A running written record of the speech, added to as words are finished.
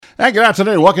Hey, good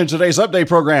afternoon. Welcome to today's update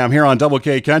program here on Double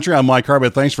K Country. I'm Mike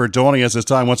Harbit. Thanks for joining us this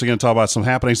time. Once again, to talk about some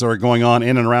happenings that are going on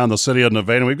in and around the city of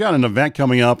Nevada. We've got an event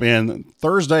coming up in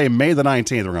Thursday, May the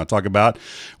 19th, we're going to talk about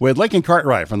with Lakin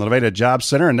Cartwright from the Nevada Job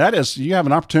Center. And that is, you have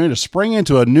an opportunity to spring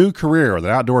into a new career with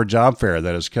an outdoor job fair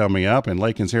that is coming up. And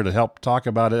Lakin's here to help us talk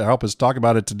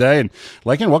about it today. And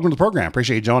Lakin, welcome to the program.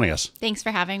 Appreciate you joining us. Thanks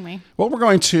for having me. Well, we're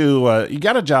going to, you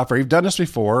got a job fair. You've done this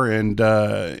before. And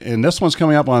this one's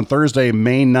coming up on Thursday,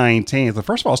 May 19th. The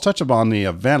first of all, let's touch upon the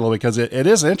event a little because it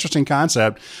is an interesting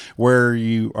concept where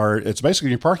it's basically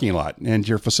your parking lot and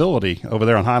your facility over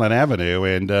there on Highland Avenue.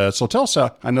 And so tell us,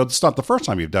 I know it's not the first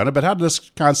time you've done it, but how did this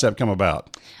concept come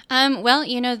about? Well,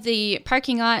 the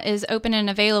parking lot is open and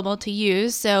available to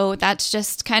use, so that's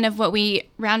just kind of what we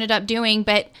rounded up doing.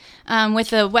 But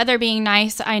with the weather being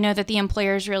nice, I know that the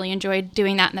employers really enjoyed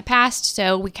doing that in the past,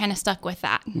 so we kind of stuck with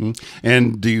that. Mm-hmm.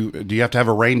 And do you have to have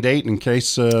a rain date in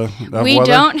case of we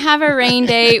weather? Don't have a rain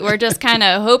date. We're just kind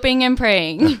of hoping and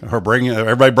praying. Or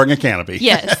everybody bring a canopy.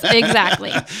 Yes,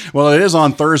 exactly. Well, it is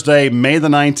on Thursday, May the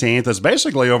 19th. It's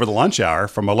basically over the lunch hour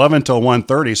from 11 till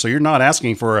 1:30, so you're not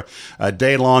asking for a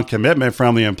day-long commitment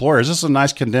from the employers. This is a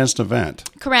nice condensed event.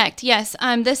 Correct. Yes.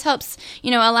 This helps,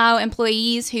 allow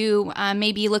employees who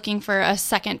may be looking for a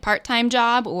second part-time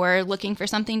job or looking for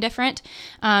something different.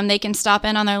 They can stop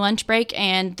in on their lunch break,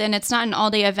 and then it's not an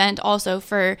all-day event also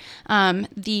for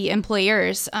the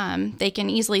employers. They can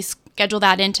easily schedule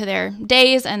that into their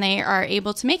days, and they are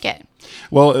able to make it.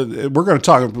 Well, we're going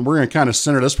to kind of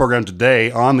center this program today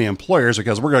on the employers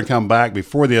because we're going to come back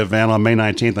before the event on May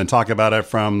 19th and talk about it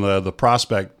from the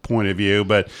prospect point of view.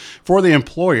 But for the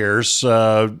employers,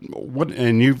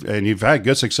 you've had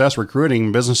good success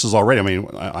recruiting businesses already. I mean,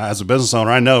 as a business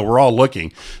owner, I know we're all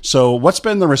looking. So what's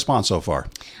been the response so far?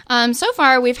 So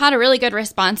far, we've had a really good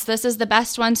response. This is the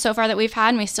best one so far that we've had,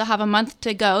 and we still have a month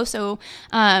to go. So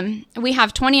we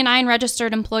have 29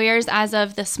 registered employers as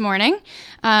of this morning.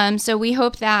 So we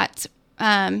hope that,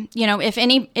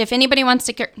 if anybody wants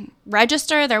to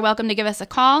register, they're welcome to give us a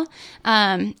call.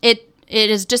 It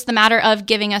is just the matter of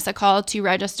giving us a call to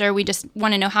register. We just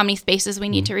want to know how many spaces we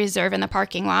need to reserve in the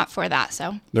parking lot for that.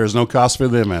 So there's no cost for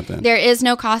the event then? There is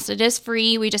no cost. It is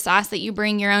free. We just ask that you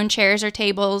bring your own chairs or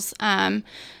tables.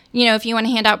 If you want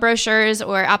to hand out brochures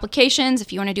or applications,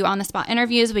 if you want to do on-the-spot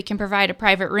interviews, we can provide a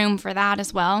private room for that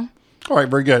as well. All right,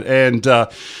 very good. And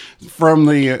from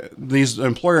these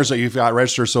employers that you've got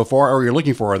registered so far, or you're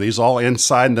looking for, are these all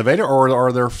inside Nevada, or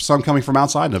are there some coming from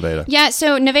outside Nevada? Yeah,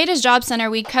 so Nevada's Job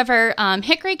Center, we cover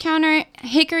Hickory County,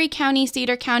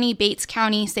 Cedar County, Bates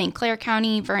County, St. Clair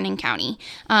County, Vernon County.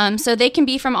 So they can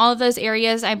be from all of those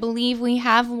areas. I believe we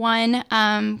have one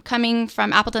coming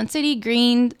from Appleton City,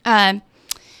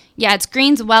 it's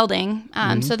Green's Welding,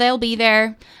 so they'll be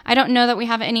there. I don't know that we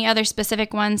have any other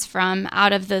specific ones from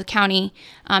out of the county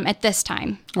at this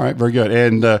time. All right, very good.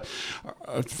 And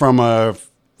from a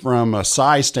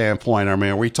size standpoint, I mean,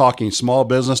 are we talking small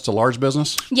business to large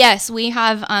business? Yes, we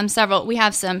have several. We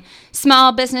have some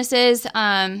small businesses.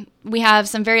 We have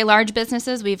some very large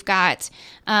businesses. We've got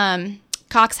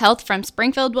Cox Health from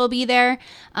Springfield will be there.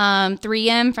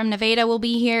 3M from Nevada will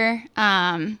be here.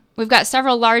 We've got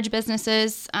several large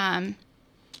businesses.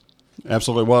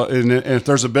 Absolutely. Well, and if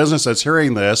there's a business that's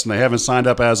hearing this and they haven't signed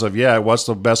up as of yet, what's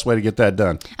the best way to get that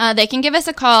done? They can give us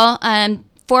a call,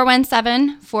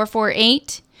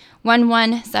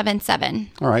 417-448-1177.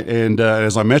 All right. And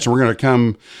as I mentioned, we're going to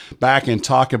come back and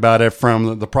talk about it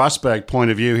from the prospect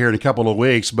point of view here in a couple of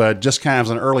weeks, but just kind of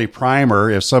as an early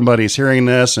primer, if somebody's hearing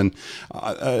this and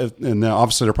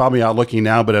obviously they're probably out looking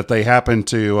now, but if they happen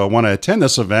to want to attend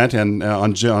this event and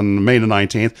on May the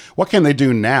 19th, what can they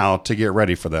do now to get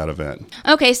ready for that event?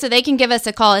 Okay. So they can give us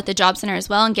a call at the Job Center as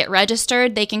well and get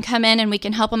registered. They can come in and we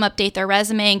can help them update their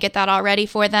resume and get that all ready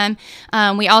for them.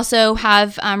 We also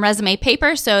have resume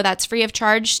paper. So that's free of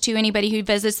charge to anybody who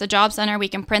visits the Job Center. We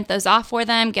can print those off for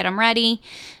them, get them ready.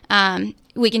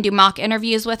 We can do mock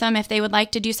interviews with them if they would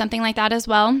like to do something like that as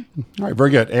well. All right, very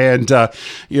good. And I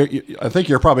think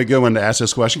you're probably good one to ask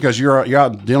this question because you're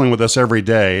out dealing with this every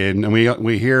day, and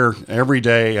we hear every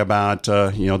day about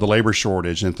the labor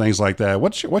shortage and things like that.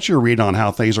 What's your read on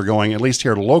how things are going, at least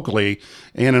here locally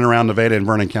in and around Nevada and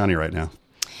Vernon County right now?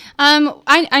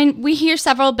 We hear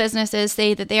several businesses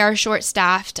say that they are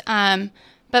short-staffed.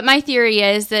 But my theory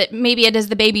is that maybe it is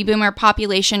the baby boomer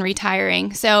population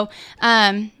retiring. So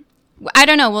I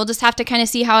don't know. We'll just have to kind of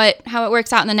see how it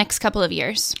works out in the next couple of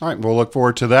years. All right. We'll look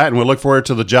forward to that. And we'll look forward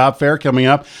to the job fair coming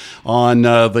up on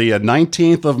the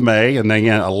 19th of May. And then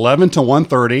again, 11 to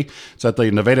 1:30. It's at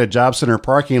the Nevada Job Center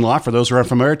parking lot. For those who are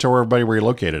unfamiliar, tell everybody where you're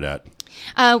located at.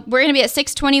 We're going to be at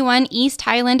 621 East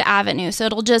Highland Avenue. So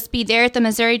it'll just be there at the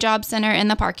Missouri Job Center in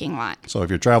the parking lot. So if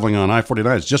you're traveling on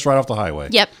I-49, it's just right off the highway.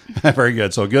 Yep. Very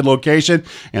good. So good location.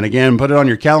 And again, put it on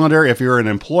your calendar. If you're an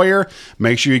employer,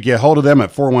 make sure you get hold of them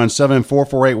at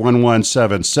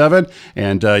 417-448-1177.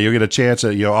 And you'll get a chance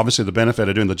at, obviously the benefit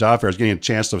of doing the job fair is getting a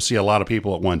chance to see a lot of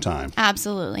people at one time.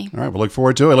 Absolutely. All right. We'll look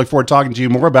forward to it. I look forward to talking to you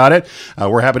more about it.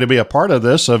 We're happy to be a part of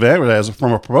this event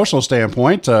from a promotional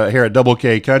standpoint here at Double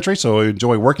K Country. So we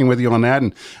enjoy working with you on that.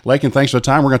 And Lakin, thanks for the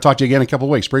time. We're going to talk to you again in a couple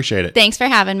of weeks. Appreciate it. Thanks for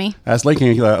having me. That's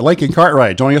Lakin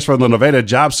Cartwright joining us from the Nevada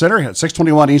Job Center at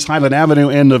 621 East Highland Avenue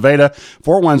in Nevada,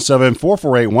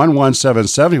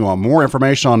 417-448-1177. If you want more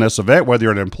information on this event, whether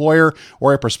you're an employer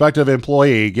or a prospective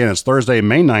employee, again, it's Thursday,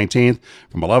 May 19th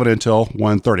from 11 until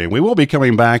 1:30. And we will be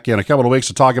coming back in a couple of weeks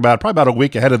to talk about, probably about a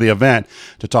week ahead of the event,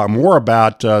 to talk more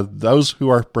about those who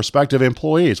are prospective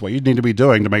employees, what you need to be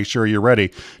doing to make sure you're ready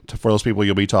for those people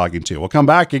you'll be talking to. We'll come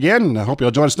back again, and I hope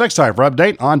you'll join us next time for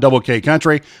Update on Double K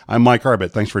Country. I'm Mike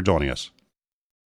Harbit. Thanks for joining us.